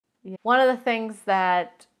Yeah. One of the things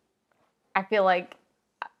that I feel like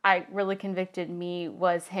I really convicted me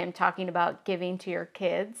was him talking about giving to your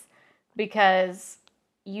kids, because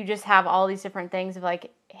you just have all these different things of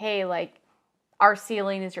like, hey, like our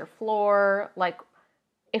ceiling is your floor. Like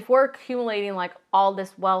if we're accumulating like all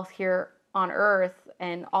this wealth here on earth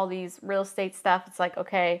and all these real estate stuff, it's like,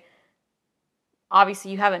 okay,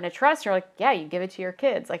 obviously you have it in a trust. You're like, yeah, you give it to your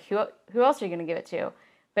kids. Like who else are you going to give it to?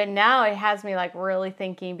 But now it has me like really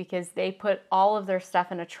thinking, because they put all of their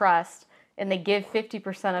stuff in a trust and they give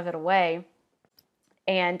 50% of it away.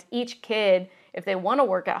 And each kid, if they want to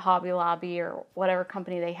work at Hobby Lobby or whatever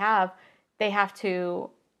company they have to,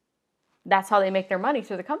 that's how they make their money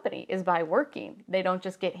through the company, is by working. They don't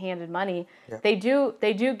just get handed money. Yeah. They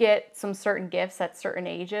do get some certain gifts at certain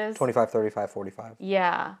ages. 25, 35, 45.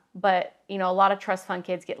 Yeah. But, a lot of trust fund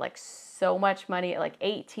kids get like so much money at like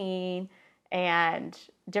 18 and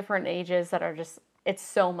different ages that are just, it's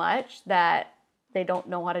so much that they don't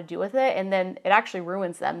know how to do with it. And then it actually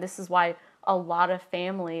ruins them. This is why a lot of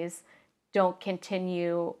families don't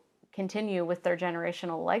continue with their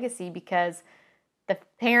generational legacy, because the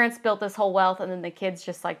parents built this whole wealth and then the kids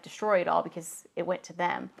just like destroy it all because it went to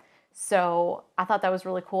them. So I thought that was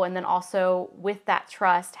really cool. And then also with that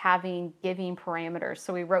trust, having giving parameters.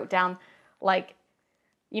 So we wrote down like,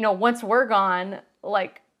 once we're gone,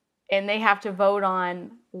 like, and they have to vote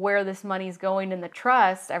on where this money's going in the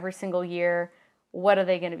trust every single year. What are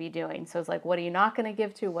they going to be doing? So it's like, what are you not going to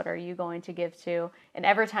give to? What are you going to give to? And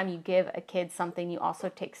every time you give a kid something, you also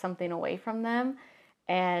take something away from them.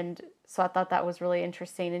 And so I thought that was really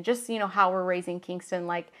interesting. And just, how we're raising Kingston.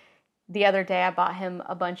 Like the other day, I bought him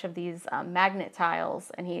a bunch of these magnet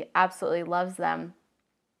tiles, and he absolutely loves them.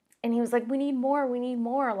 And he was like, we need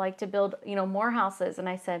more, like to build, more houses. And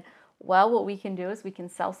I said, well, what we can do is we can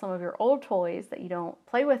sell some of your old toys that you don't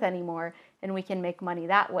play with anymore, and we can make money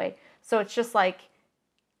that way. So it's just like,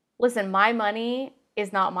 listen, my money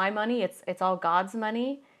is not my money. It's all God's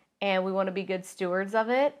money, and we want to be good stewards of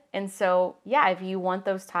it. And so, yeah, if you want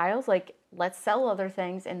those tiles, like let's sell other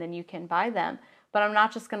things and then you can buy them. But I'm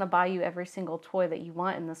not just going to buy you every single toy that you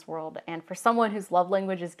want in this world. And for someone whose love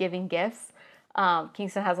language is giving gifts,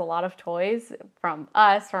 Kingston has a lot of toys from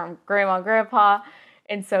us, from grandma and grandpa.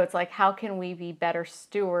 And so it's like, how can we be better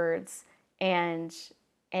stewards and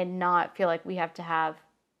not feel like we have to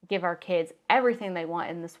give our kids everything they want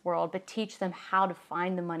in this world, but teach them how to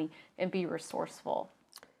find the money and be resourceful.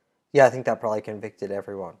 Yeah, I think that probably convicted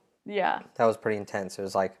everyone. Yeah. That was pretty intense. It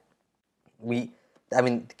was like,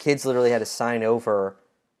 the kids literally had to sign over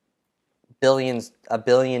 $1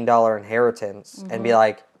 billion inheritance and be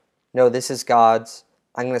like, no, this is God's.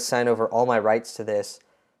 I'm going to sign over all my rights to this.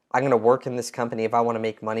 I'm going to work in this company if I want to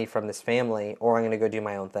make money from this family, or I'm going to go do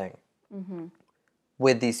my own thing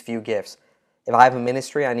with these few gifts. If I have a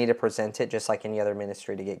ministry, I need to present it just like any other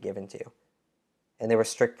ministry to get given to. And there were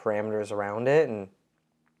strict parameters around it, and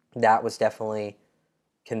that was definitely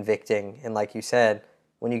convicting. And like you said,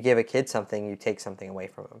 when you give a kid something, you take something away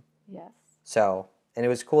from them. Yes. So, and it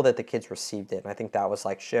was cool that the kids received it. And I think that was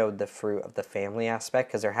like showed the fruit of the family aspect,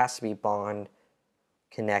 because there has to be bond,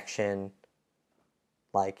 connection,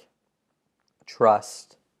 like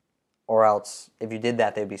trust, or else if you did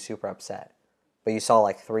that, they'd be super upset. But you saw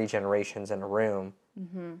like 3 generations in a room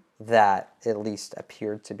that at least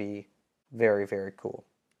appeared to be very, very cool.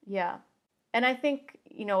 Yeah. And I think,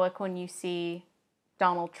 like when you see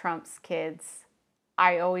Donald Trump's kids,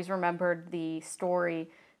 I always remembered the story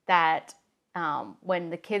that when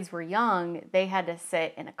the kids were young, they had to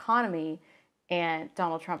sit in economy, and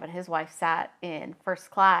Donald Trump and his wife sat in first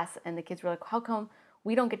class, and the kids were like, how come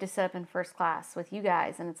we don't get to sit up in first class with you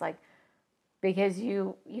guys? And it's like, because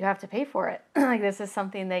you have to pay for it. Like this is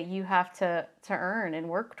something that you have to earn and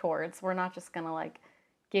work towards. We're not just going to like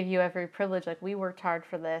give you every privilege. Like we worked hard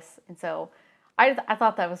for this. And so I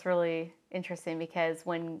thought that was really interesting, because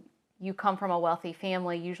when you come from a wealthy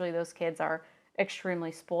family, usually those kids are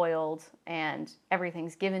extremely spoiled and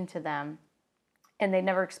everything's given to them, and they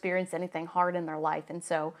never experienced anything hard in their life. And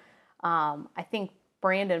so I think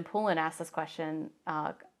Brandon Poulin asked this question,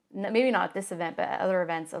 maybe not at this event, but at other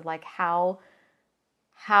events, of like how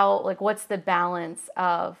like what's the balance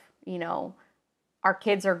of, our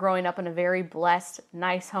kids are growing up in a very blessed,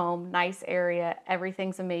 nice home, nice area,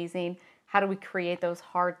 everything's amazing. How do we create those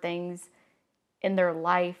hard things in their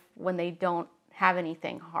life when they don't have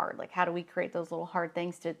anything hard? Like how do we create those little hard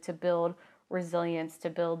things to build resilience,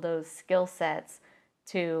 to build those skill sets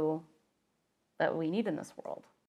that we need in this world?